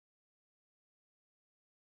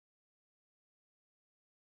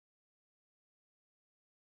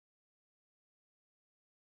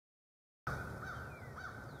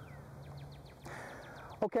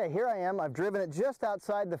Okay, here I am. I've driven it just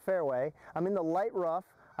outside the fairway. I'm in the light rough.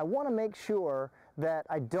 I want to make sure that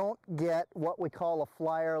I don't get what we call a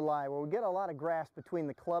flyer lie, where we get a lot of grass between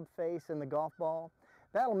the club face and the golf ball.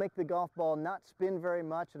 That'll make the golf ball not spin very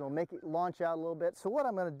much. It'll make it launch out a little bit. So what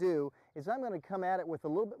I'm going to do is I'm going to come at it with a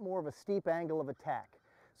little bit more of a steep angle of attack.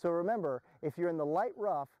 So remember, if you're in the light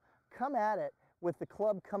rough, come at it with the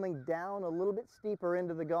club coming down a little bit steeper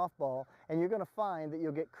into the golf ball, and you're going to find that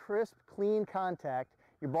you'll get crisp, clean contact.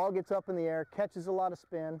 Your ball gets up in the air, catches a lot of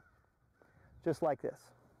spin, just like this.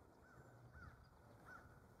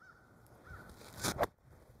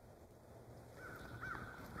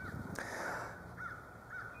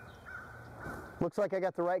 Looks like I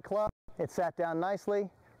got the right club. It sat down nicely.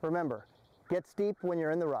 Remember, get steep when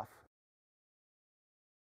you're in the rough.